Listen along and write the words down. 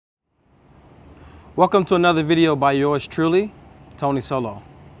Welcome to another video by yours truly, Tony Solo.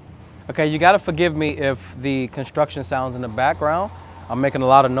 Okay, you gotta forgive me if the construction sounds in the background. I'm making a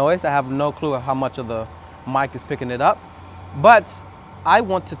lot of noise. I have no clue how much of the mic is picking it up, but I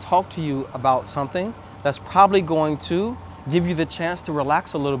want to talk to you about something that's probably going to give you the chance to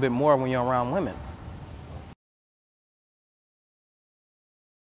relax a little bit more when you're around women.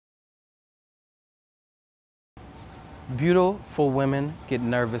 Beautiful women get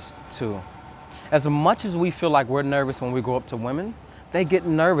nervous too. As much as we feel like we're nervous when we go up to women, they get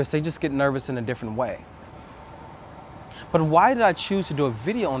nervous. They just get nervous in a different way. But why did I choose to do a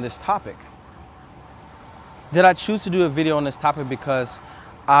video on this topic? Did I choose to do a video on this topic because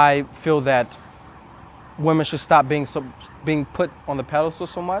I feel that women should stop being put on the pedestal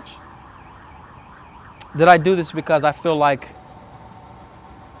so much? Did I do this because I feel like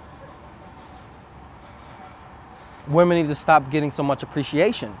women need to stop getting so much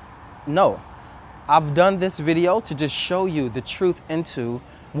appreciation? No. I've done this video to just show you the truth into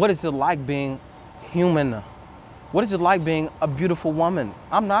what is it like being human. What is it like being a beautiful woman?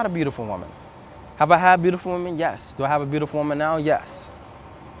 I'm not a beautiful woman. Have I had beautiful women? Yes. Do I have a beautiful woman now? Yes.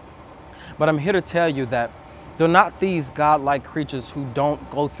 But I'm here to tell you that they're not these godlike creatures who don't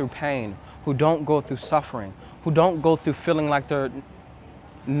go through pain, who don't go through suffering, who don't go through feeling like they're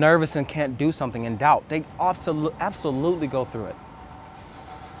nervous and can't do something in doubt. They absolutely go through it.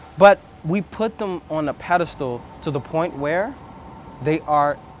 But we put them on a pedestal to the point where they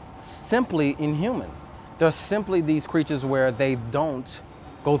are simply inhuman. They're simply these creatures where they don't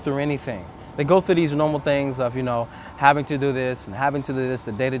go through anything. They go through these normal things of, having to do this and having to do this,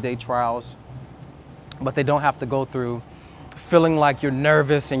 the day-to-day trials, but they don't have to go through feeling like you're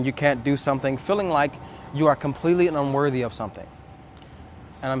nervous and you can't do something, feeling like you are completely unworthy of something.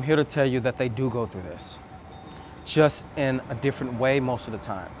 And I'm here to tell you that they do go through this, just in a different way most of the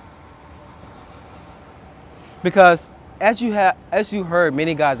time. Because as you heard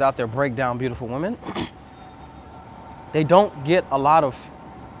many guys out there break down beautiful women, they don't get a lot of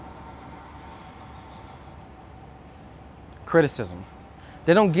criticism.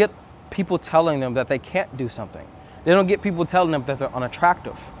 They don't get people telling them that they can't do something. They don't get people telling them that they're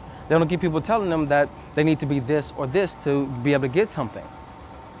unattractive. They don't get people telling them that they need to be this or this to be able to get something.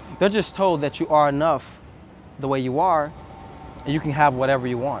 They're just told that you are enough the way you are and you can have whatever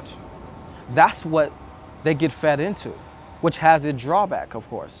you want. That's what they get fed into, which has its drawback, of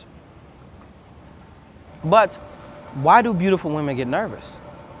course. But why do beautiful women get nervous?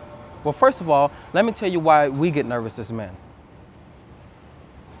 Well, first of all, let me tell you why we get nervous as men.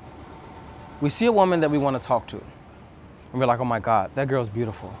 We see a woman that we want to talk to, and we're like, oh my God, that girl's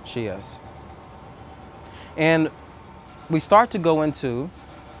beautiful. She is. And we start to go into,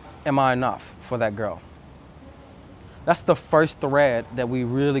 am I enough for that girl? That's the first thread that we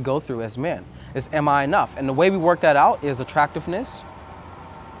really go through as men, is am I enough? And the way we work that out is attractiveness,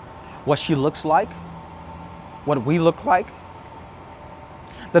 what she looks like, what we look like.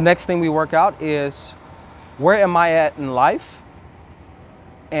 The next thing we work out is, where am I at in life?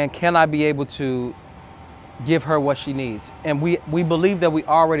 And can I be able to give her what she needs? And we believe that we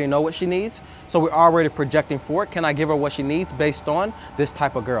already know what she needs, so we're already projecting for it. Can I give her what she needs based on this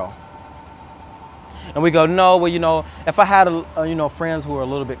type of girl? And we go, no, well, if I had, friends who were a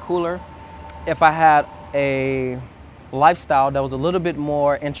little bit cooler, if I had a lifestyle that was a little bit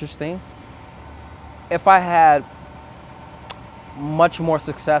more interesting, if I had much more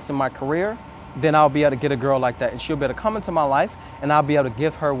success in my career, then I'll be able to get a girl like that, and she'll be able to come into my life and I'll be able to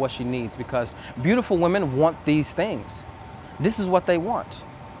give her what she needs, because beautiful women want these things. This is what they want.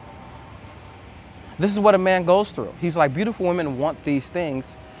 This is what a man goes through. He's like, beautiful women want these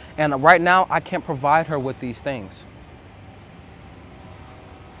things, and right now I can't provide her with these things.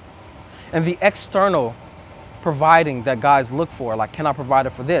 And the external providing that guys look for, like, can I provide her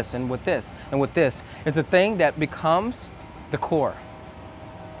for this and with this and with this, is the thing that becomes the core.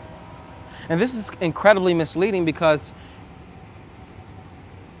 And this is incredibly misleading, because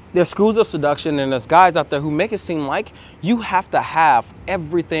there's schools of seduction and there's guys out there who make it seem like you have to have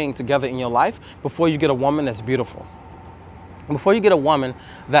everything together in your life before you get a woman that's beautiful. And before you get a woman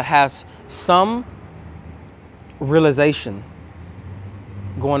that has some realization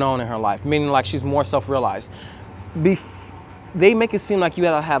going on in her life, meaning like she's more self-realized. They make it seem like you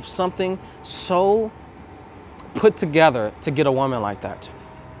gotta have something so put together to get a woman like that.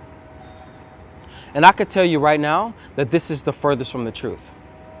 And I could tell you right now that this is the furthest from the truth.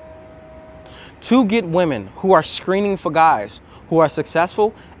 To get women who are screening for guys who are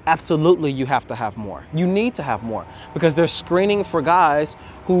successful, absolutely you have to have more. You need to have more, because they're screening for guys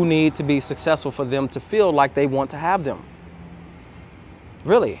who need to be successful for them to feel like they want to have them.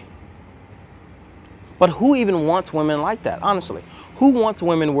 Really. But who even wants women like that, honestly? Who wants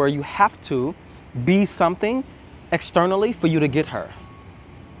women where you have to be something externally for you to get her?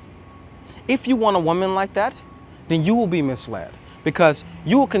 If you want a woman like that, then you will be misled, because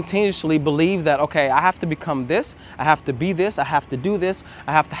you will continuously believe that, okay, I have to become this, I have to be this, I have to do this,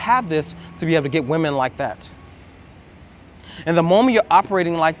 I have to have this to be able to get women like that. And the moment you're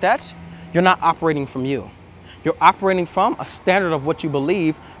operating like that, you're not operating from you. You're operating from a standard of what you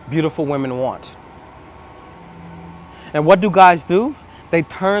believe beautiful women want. And what do guys do? They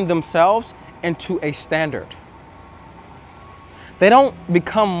turn themselves into a standard. They don't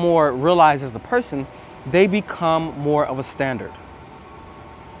become more realized as a person, they become more of a standard.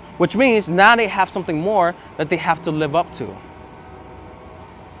 Which means now they have something more that they have to live up to.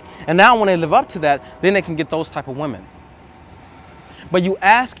 And now when they live up to that, then they can get those type of women. But you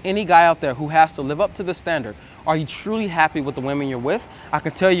ask any guy out there who has to live up to the standard, are you truly happy with the women you're with? I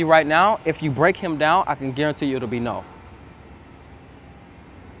can tell you right now, if you break him down, I can guarantee you it'll be no.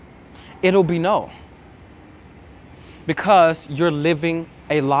 It'll be no. Because you're living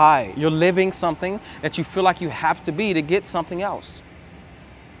a lie. You're living something that you feel like you have to be to get something else.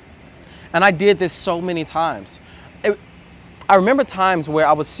 And I did this so many times. I remember times where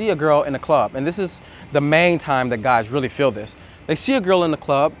I would see a girl in a club, and this is the main time that guys really feel this. They see a girl in the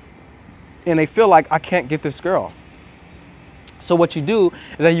club and they feel like, I can't get this girl. So what you do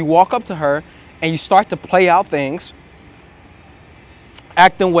is that you walk up to her and you start to play out things,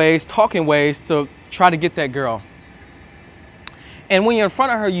 act in ways, talk in ways to try to get that girl. And when you're in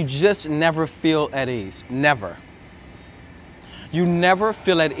front of her, you just never feel at ease. Never. You never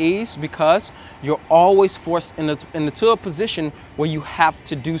feel at ease because you're always forced into a position where you have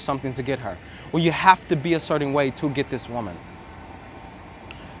to do something to get her, where you have to be a certain way to get this woman.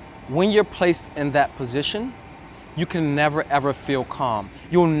 When you're placed in that position, you can never ever feel calm.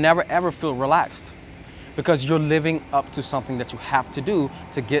 You'll never ever feel relaxed because you're living up to something that you have to do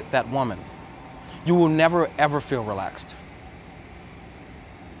to get that woman. You will never ever feel relaxed.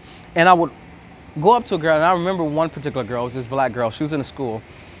 And I would go up to a girl, and I remember one particular girl, it was this black girl, she was in a school.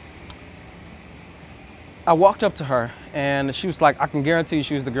 I walked up to her and she was like, I can guarantee you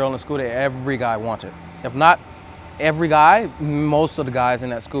she was the girl in the school that every guy wanted. If not every guy, most of the guys in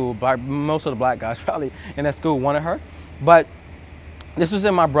that school, most of the black guys probably in that school wanted her. But this was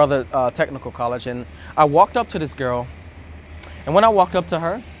in my brother technical college, and I walked up to this girl, and when I walked up to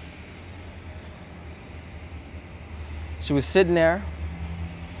her, she was sitting there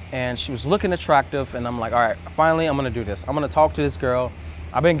and she was looking attractive, and I'm like, all right, finally I'm gonna do this. I'm gonna talk to this girl.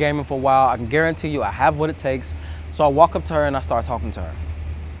 I've been gaming for a while. I can guarantee you I have what it takes. So I walk up to her and I start talking to her.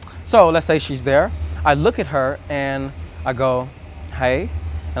 So let's say she's there. I look at her and I go, hey,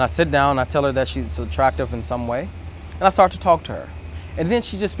 and I sit down and I tell her that she's attractive in some way, and I start to talk to her. And then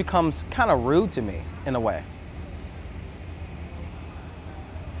she just becomes kind of rude to me in a way.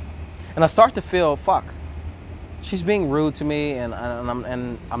 And I start to feel, fuck, she's being rude to me, and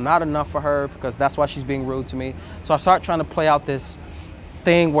I'm not enough for her because that's why she's being rude to me. So I start trying to play out this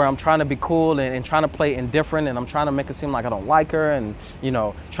thing where I'm trying to be cool and trying to play indifferent, and I'm trying to make it seem like I don't like her, and, you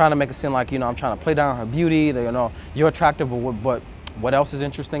know, trying to make it seem like, you know, I'm trying to play down her beauty, that, you know, you're attractive, but what else is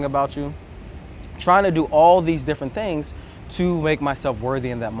interesting about you? Trying to do all these different things to make myself worthy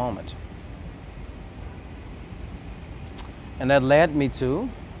in that moment. And that led me to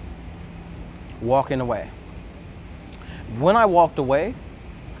walking away. When I walked away,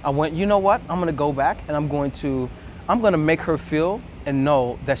 I went, you know what? I'm gonna go back and I'm gonna make her feel and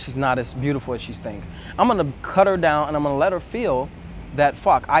know that she's not as beautiful as she's think. I'm gonna cut her down and I'm gonna let her feel that,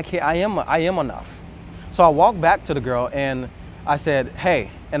 fuck, I am enough. So I walked back to the girl and I said, hey,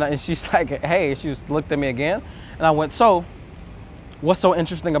 and she's like, hey, she just looked at me again. And I went, so what's so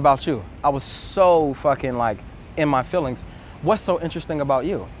interesting about you? I was so fucking like in my feelings. What's so interesting about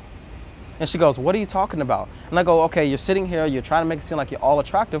you? And she goes, what are you talking about? And I go, okay, you're sitting here, you're trying to make it seem like you're all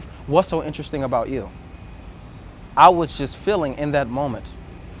attractive. What's so interesting about you? I was just feeling in that moment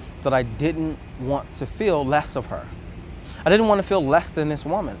that I didn't want to feel less of her. I didn't want to feel less than this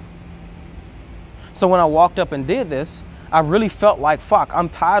woman. So when I walked up and did this, I really felt like, fuck, I'm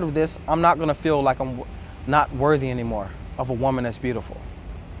tired of this. I'm not gonna feel like I'm not worthy anymore of a woman that's beautiful.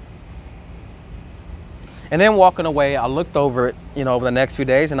 And then walking away, I looked over it, you know, over the next few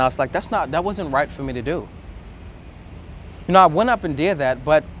days, and I was like, that wasn't right for me to do. You know, I went up and did that,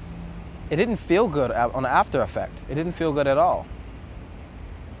 but it didn't feel good on the after effect. It didn't feel good at all.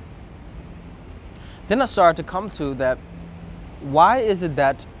 Then I started to come to that, why is it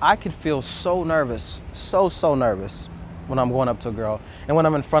that I could feel so nervous, so nervous when I'm going up to a girl, and when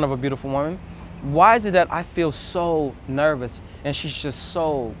I'm in front of a beautiful woman, Why is it that I feel so nervous and she's just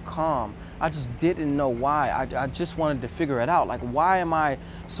so calm? I just didn't know why. I just wanted to figure it out. Like, why am I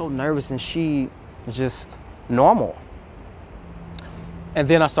so nervous and she is just normal? And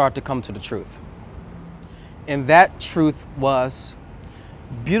then I started to come to the truth. And that truth was,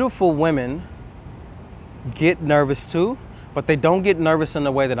 beautiful women get nervous too, but they don't get nervous in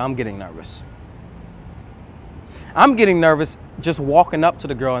the way that I'm getting nervous. I'm getting nervous just walking up to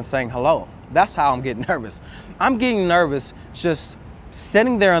the girl and saying hello. That's how I'm getting nervous. I'm getting nervous just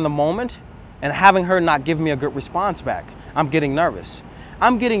sitting there in the moment and having her not give me a good response back. I'm getting nervous.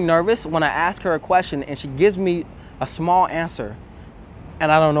 I'm getting nervous when I ask her a question and she gives me a small answer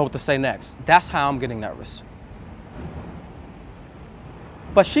and I don't know what to say next. That's how I'm getting nervous.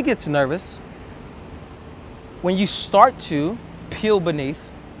 But she gets nervous when you start to peel beneath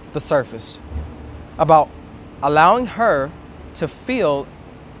the surface about allowing her to feel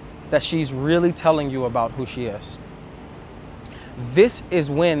that she's really telling you about who she is. This is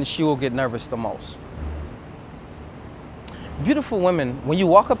when she will get nervous the most. Beautiful women, when you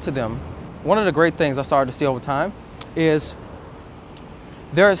walk up to them, one of the great things I started to see over time is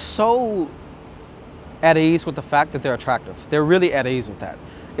they're so at ease with the fact that they're attractive. They're really at ease with that.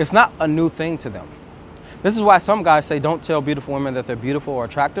 It's not a new thing to them. This is why some guys say don't tell beautiful women that they're beautiful or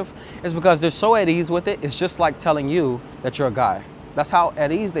attractive. It's because they're so at ease with it. It's just like telling you that you're a guy. That's how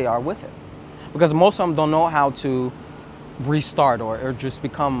at ease they are with it. Because most of them don't know how to restart or just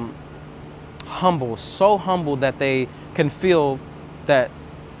become humble, so humble that they can feel that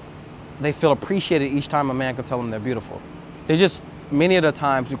they feel appreciated each time a man can tell them they're beautiful. They just many of the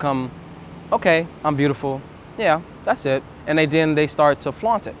times become, okay, I'm beautiful. Yeah, that's it. And then they start to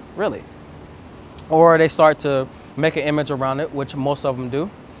flaunt it, really. Or they start to make an image around it, which most of them do.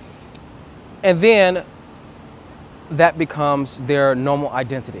 And then that becomes their normal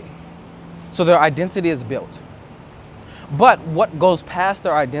identity. So their identity is built. But what goes past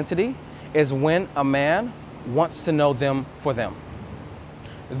their identity is when a man wants to know them for them.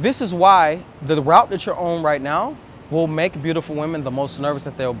 This is why the route that you're on right now will make beautiful women the most nervous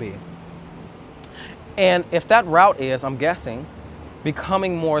that they'll be. And if that route is, I'm guessing,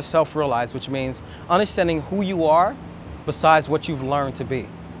 becoming more self-realized, which means understanding who you are besides what you've learned to be,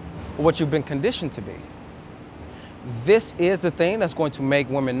 or what you've been conditioned to be. This is the thing that's going to make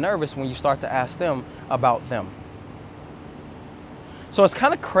women nervous when you start to ask them about them. So it's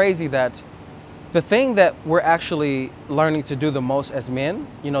kind of crazy that the thing that we're actually learning to do the most as men,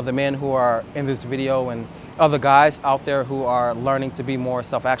 you know, the men who are in this video and other guys out there who are learning to be more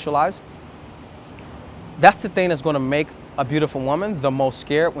self-actualized, that's the thing that's going to make a beautiful woman the most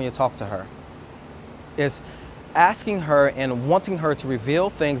scared when you talk to her, is asking her and wanting her to reveal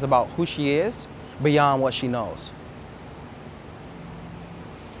things about who she is beyond what she knows.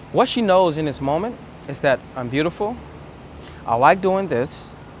 What she knows in this moment is that I'm beautiful, I like doing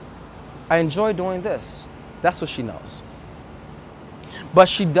this, I enjoy doing this. That's what she knows. But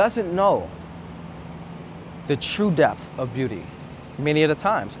she doesn't know the true depth of beauty many of the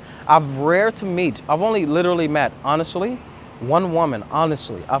times. I've only literally met, honestly, one woman,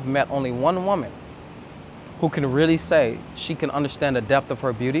 I've met only one woman who can really say she can understand the depth of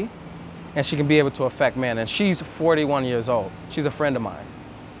her beauty and she can be able to affect men. And she's 41 years old. She's a friend of mine.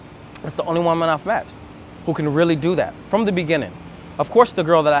 It's the only woman I've met who can really do that from the beginning. Of course, the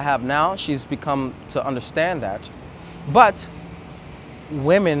girl that I have now, she's become to understand that. But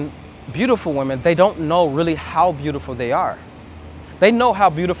women, beautiful women, they don't know really how beautiful they are. They know how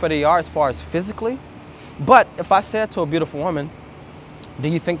beautiful they are as far as physically. But if I said to a beautiful woman, do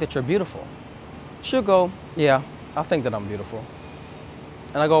you think that you're beautiful? She'll go, yeah, I think that I'm beautiful.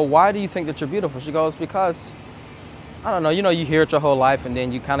 And I go, why do you think that you're beautiful? She goes, because, I don't know, you hear it your whole life and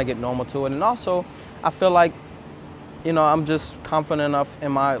then you kind of get normal to it. And also, I feel like, I'm just confident enough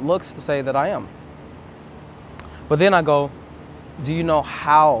in my looks to say that I am. But then I go, do you know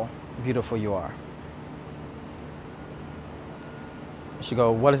how beautiful you are? She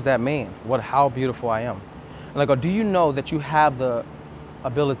go, what does that mean? How beautiful I am? And I go, do you know that you have the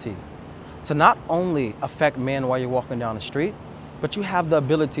ability to not only affect men while you're walking down the street, but you have the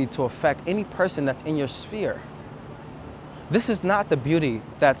ability to affect any person that's in your sphere? This is not the beauty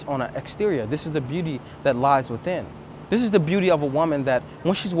that's on an exterior. This is the beauty that lies within. This is the beauty of a woman that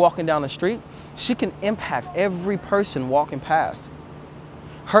when she's walking down the street, she can impact every person walking past.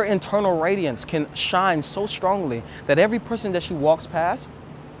 Her internal radiance can shine so strongly that every person that she walks past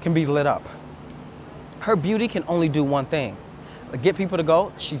can be lit up. Her beauty can only do one thing: get people to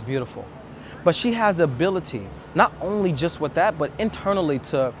go, she's beautiful. But she has the ability, not only just with that, but internally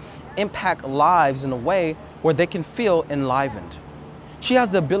to impact lives in a way where they can feel enlivened. She has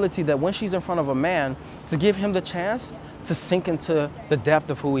the ability that when she's in front of a man, to give him the chance to sink into the depth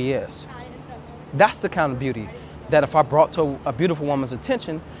of who he is. That's the kind of beauty that if I brought to a beautiful woman's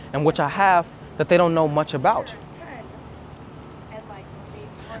attention, and which I have, that they don't know much about.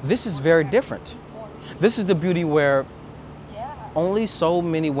 This is very different. This is the beauty where only so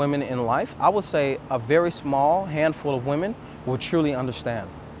many women in life, I would say a very small handful of women, will truly understand.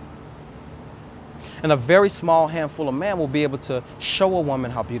 And a very small handful of men will be able to show a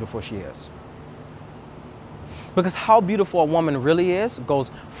woman how beautiful she is. Because how beautiful a woman really is goes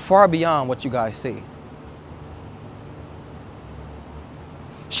far beyond what you guys see.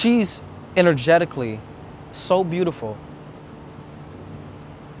 She's energetically so beautiful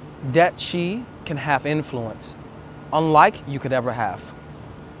that she can have influence unlike you could ever have.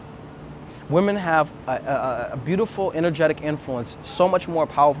 Women have a beautiful, energetic influence so much more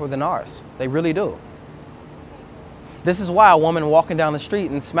powerful than ours. They really do. This is why a woman walking down the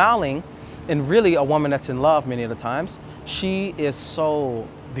street and smiling, and really a woman that's in love many of the times, she is so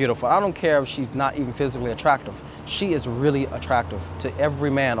beautiful. I don't care if she's not even physically attractive. She is really attractive to every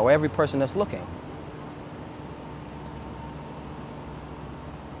man or every person that's looking.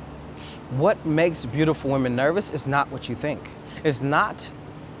 What makes beautiful women nervous is not what you think. It's not,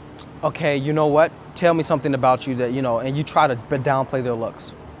 okay, you know what? Tell me something about you that, and you try to downplay their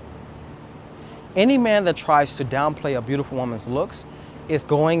looks. Any man that tries to downplay a beautiful woman's looks is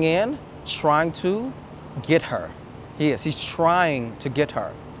going in trying to get her. He's trying to get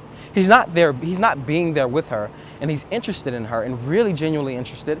her. He's not there, he's not being there with her, and he's interested in her and really genuinely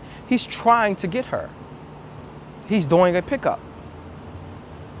interested. He's trying to get her. He's doing a pickup.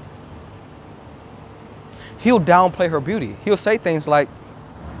 He'll downplay her beauty. He'll say things like,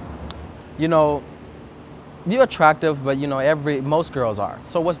 you're attractive, but most girls are.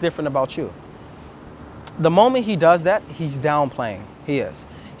 So what's different about you? The moment he does that, he's downplaying. He is.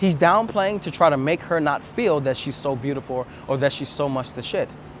 He's downplaying to try to make her not feel that she's so beautiful or that she's so much the shit.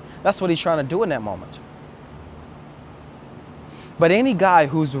 That's what he's trying to do in that moment. But any guy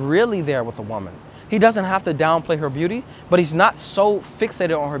who's really there with a woman, he doesn't have to downplay her beauty, but he's not so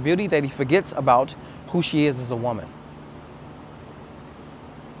fixated on her beauty that he forgets about who she is as a woman.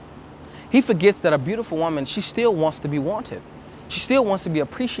 He forgets that a beautiful woman, she still wants to be wanted. She still wants to be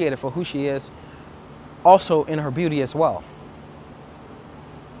appreciated for who she is, also in her beauty as well.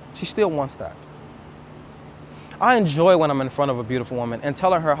 She still wants that. I enjoy when I'm in front of a beautiful woman and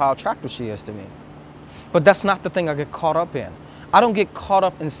telling her how attractive she is to me. But that's not the thing I get caught up in. I don't get caught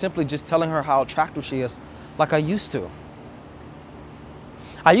up in simply just telling her how attractive she is like I used to.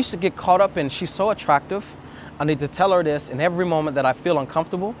 I used to get caught up in, she's so attractive, I need to tell her this, and every moment that I feel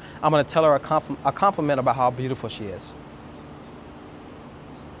uncomfortable, I'm going to tell her a compliment about how beautiful she is.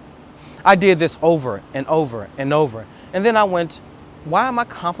 I did this over and over and over. And then I went, why am I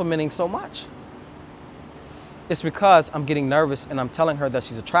complimenting so much? It's because I'm getting nervous and I'm telling her that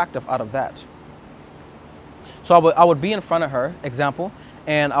she's attractive out of that. So I would be in front of her, example,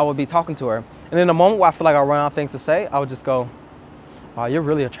 and I would be talking to her. And in the moment where I feel like I run out of things to say, I would just go, wow, you're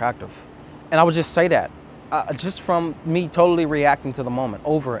really attractive. And I would just say that, just from me totally reacting to the moment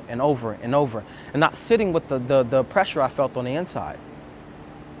over and over and over, and not sitting with the pressure I felt on the inside.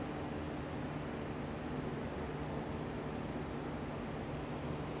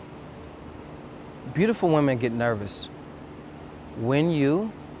 Beautiful women get nervous when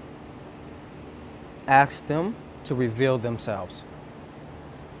you ask them to reveal themselves.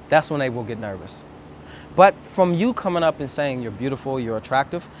 That's when they will get nervous. But from you coming up and saying you're beautiful, you're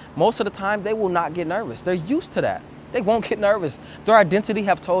attractive, most of the time they will not get nervous. They're used to that. They won't get nervous. Their identity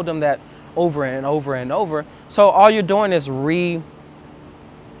have told them that over and over and over. So all you're doing is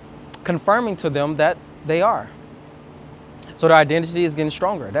confirming to them that they are. So their identity is getting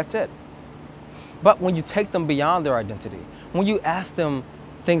stronger. That's it. But when you take them beyond their identity, when you ask them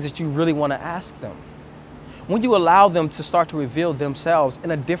things that you really want to ask them, when you allow them to start to reveal themselves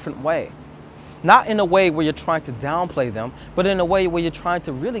in a different way, not in a way where you're trying to downplay them, but in a way where you're trying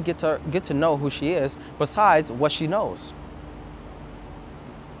to really get to know who she is besides what she knows.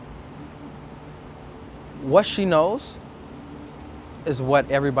 What she knows is what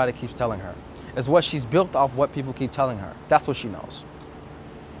everybody keeps telling her. Is what she's built off what people keep telling her. That's what she knows.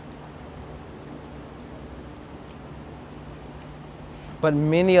 But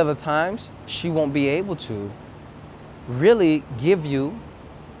many other times, she won't be able to really give you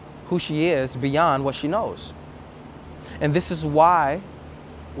who she is beyond what she knows. And this is why,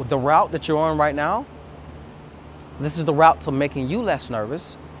 with the route that you're on right now, this is the route to making you less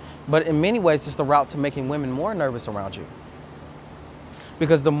nervous, but in many ways, it's the route to making women more nervous around you.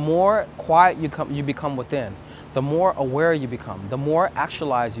 Because the more quiet you become within, the more aware you become, the more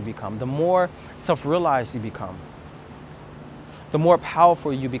actualized you become, the more self-realized you become, the more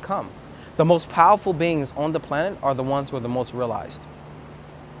powerful you become. The most powerful beings on the planet are the ones who are the most realized.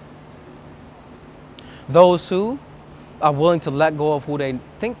 Those who are willing to let go of who they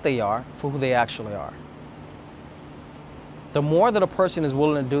think they are for who they actually are. The more that a person is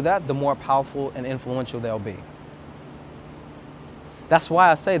willing to do that, the more powerful and influential they'll be. That's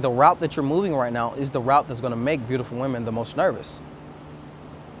why I say the route that you're moving right now is the route that's going to make beautiful women the most nervous.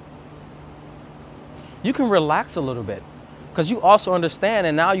 You can relax a little bit because you also understand,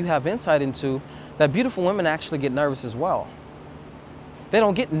 and now you have insight into, that beautiful women actually get nervous as well. They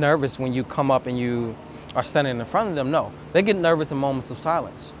don't get nervous when you come up and you are standing in front of them. No, they get nervous in moments of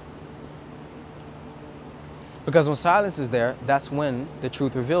silence. Because when silence is there, that's when the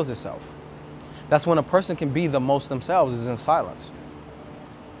truth reveals itself. That's when a person can be the most themselves, is in silence.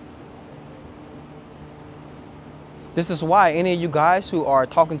 This is why any of you guys who are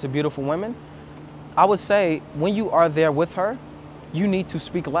talking to beautiful women, I would say when you are there with her, you need to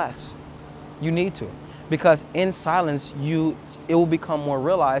speak less. You need to. Because in silence, it will become more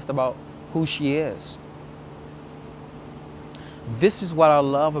realized about who she is. This is what I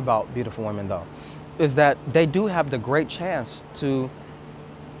love about beautiful women, though, is that they do have the great chance to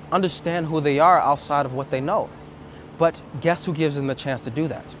understand who they are outside of what they know. But guess who gives them the chance to do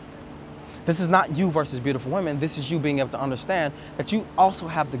that? This is not you versus beautiful women. This is you being able to understand that you also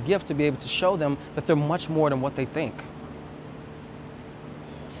have the gift to be able to show them that they're much more than what they think.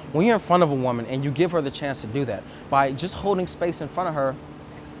 When you're in front of a woman and you give her the chance to do that, by just holding space in front of her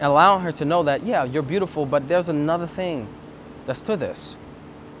and allowing her to know that, yeah, you're beautiful, but there's another thing that's to this.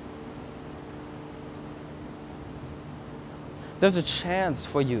 There's a chance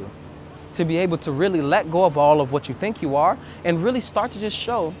for you to be able to really let go of all of what you think you are and really start to just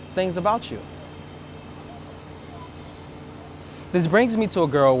show things about you. This brings me to a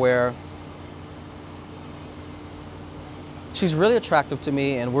girl where she's really attractive to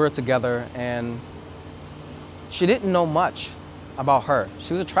me and we're together, and she didn't know much about her.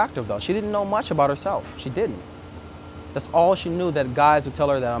 She was attractive though. She didn't know much about herself. She didn't. That's all she knew, that guys would tell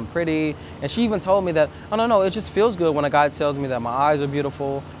her that I'm pretty. And she even told me that, oh no, it just feels good when a guy tells me that my eyes are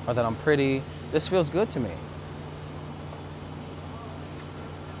beautiful or that I'm pretty. This feels good to me.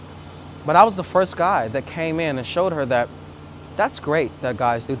 But I was the first guy that came in and showed her that that's great that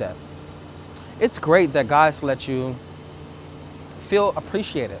guys do that. It's great that guys let you feel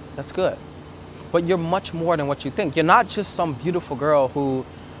appreciated. That's good. But you're much more than what you think. You're not just some beautiful girl who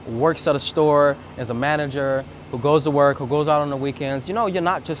works at a store as a manager, who goes to work, who goes out on the weekends. You know, you're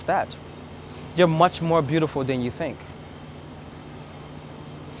not just that. You're much more beautiful than you think.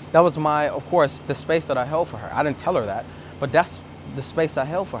 That was of course, the space that I held for her. I didn't tell her that, but that's the space I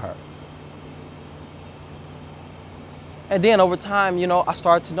held for her. And then over time, you know, I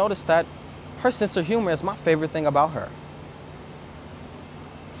started to notice that her sense of humor is my favorite thing about her.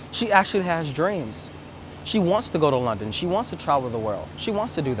 She actually has dreams. She wants to go to London. She wants to travel the world. She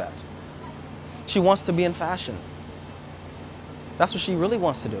wants to do that. She wants to be in fashion. That's what she really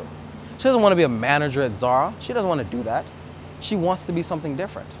wants to do. She doesn't want to be a manager at Zara. She doesn't want to do that. She wants to be something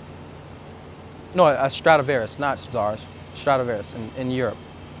different. No, a Stradivarius, not Zara, Stradivarius in Europe.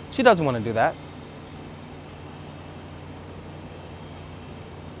 She doesn't want to do that.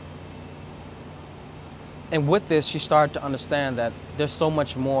 And with this, she started to understand that there's so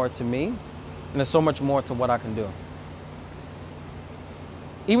much more to me, and there's so much more to what I can do.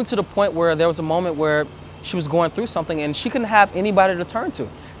 Even to the point where there was a moment where she was going through something and she couldn't have anybody to turn to.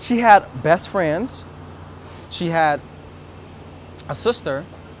 She had best friends. She had a sister.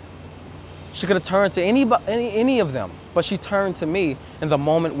 She could have turned to any of them, but she turned to me in the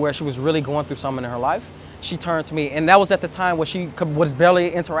moment where she was really going through something in her life. She turned to me, and that was at the time where she was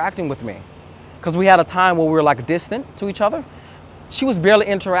barely interacting with me, because we had a time where we were like distant to each other. She was barely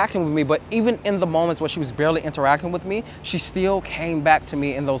interacting with me, but even in the moments where she was barely interacting with me, she still came back to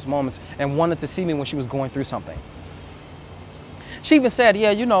me in those moments and wanted to see me when she was going through something. She even said,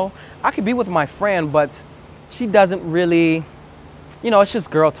 yeah, you know, I could be with my friend, but she doesn't really, you know, it's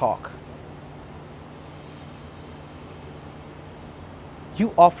just girl talk.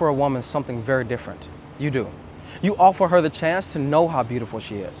 You offer a woman something very different. You do. You offer her the chance to know how beautiful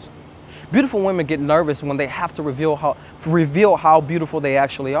she is. Beautiful women get nervous when they have to reveal how beautiful they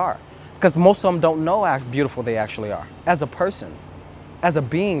actually are, because most of them don't know how beautiful they actually are. As a person, as a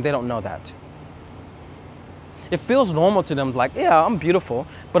being, they don't know that. It feels normal to them, like, yeah, I'm beautiful,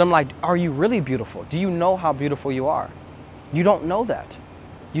 but I'm like, are you really beautiful? Do you know how beautiful you are? You don't know that.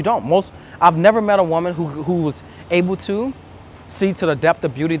 You don't. I've never met a woman who was able to see to the depth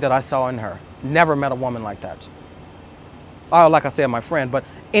of beauty that I saw in her. Never met a woman like that. like I said, my friend, but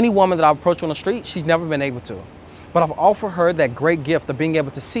any woman that I've approached on the street, she's never been able to. But I've offered her that great gift of being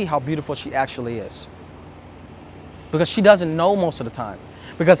able to see how beautiful she actually is. Because she doesn't know most of the time.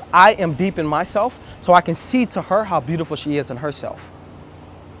 Because I am deep in myself, so I can see to her how beautiful she is in herself.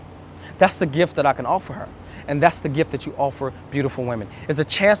 That's the gift that I can offer her. And that's the gift that you offer beautiful women. It's a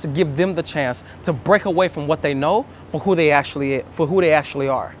chance to give them the chance to break away from what they know for who they actually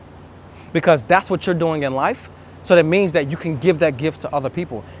are. Because that's what you're doing in life. So that means that you can give that gift to other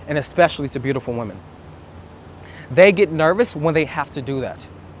people, and especially to beautiful women. They get nervous when they have to do that.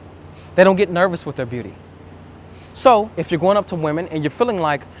 They don't get nervous with their beauty. So if you're going up to women and you're feeling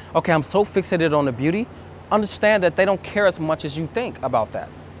like, okay, I'm so fixated on the beauty, understand that they don't care as much as you think about that.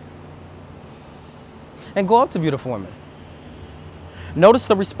 And go up to beautiful women. Notice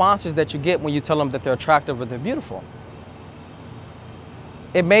the responses that you get when you tell them that they're attractive or they're beautiful.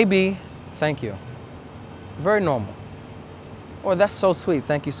 It may be, thank you. Very normal. Or that's so sweet,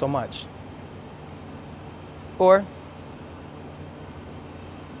 thank you so much. Or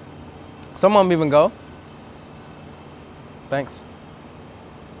some of them even go, thanks.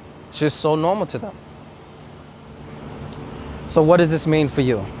 It's just so normal to them. So what does this mean for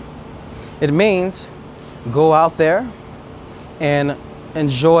you? It means go out there and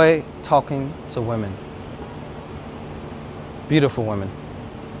enjoy talking to women. Beautiful women.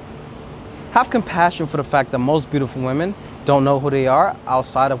 Have compassion for the fact that most beautiful women don't know who they are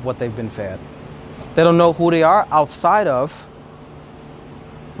outside of what they've been fed. They don't know who they are outside of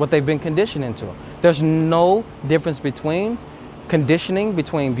what they've been conditioned into. There's no difference between conditioning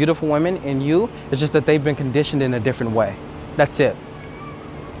between beautiful women and you. It's just that they've been conditioned in a different way. That's it.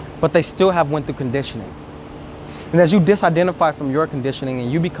 But they still have went through conditioning. And as you disidentify from your conditioning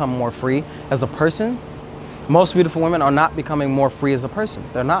and you become more free as a person, most beautiful women are not becoming more free as a person.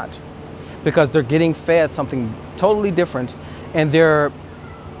 They're not. Because they're getting fed something totally different, and their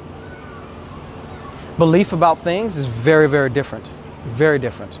belief about things is very, very different. Very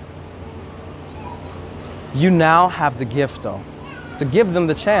different. You now have the gift, though, to give them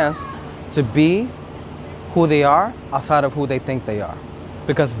the chance to be who they are outside of who they think they are.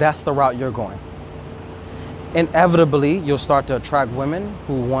 Because that's the route you're going. Inevitably, you'll start to attract women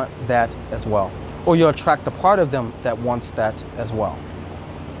who want that as well. Or you'll attract the part of them that wants that as well.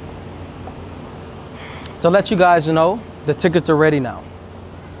 To let you guys know, the tickets are ready now.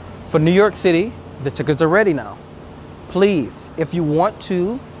 For New York City, the tickets are ready now. Please, if you want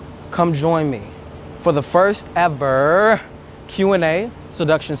to, come join me for the first ever Q&A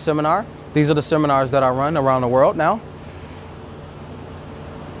seduction seminar. These are the seminars that I run around the world now.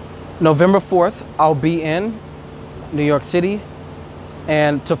 November 4th, I'll be in New York City.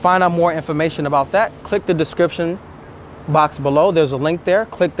 And to find out more information about that, click the description box below. There's a link there.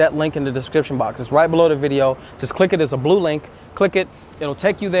 Click that link in the description box. It's right below the video. Just click it. It's a blue link. Click it. It'll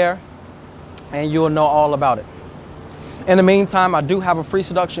take you there and you'll know all about it. In the meantime, I do have a free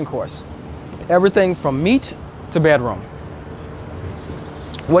seduction course. Everything from meet to bedroom.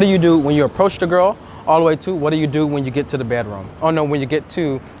 What do you do when you approach the girl all the way to what do you do when you get to the bedroom? Oh no, when you get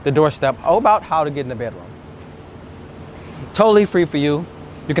to the doorstep. Oh, about how to get in the bedroom. Totally free for you.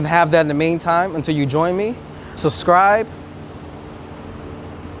 You can have that in the meantime until you join me. Subscribe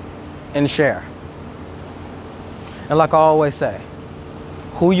and share. And like I always say,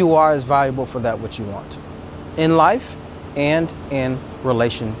 who you are is valuable for that which you want in life and in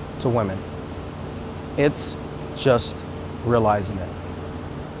relation to women. It's just realizing it.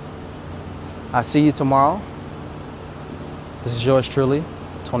 I see you tomorrow. This is yours truly,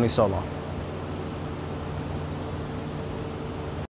 Tony Solo.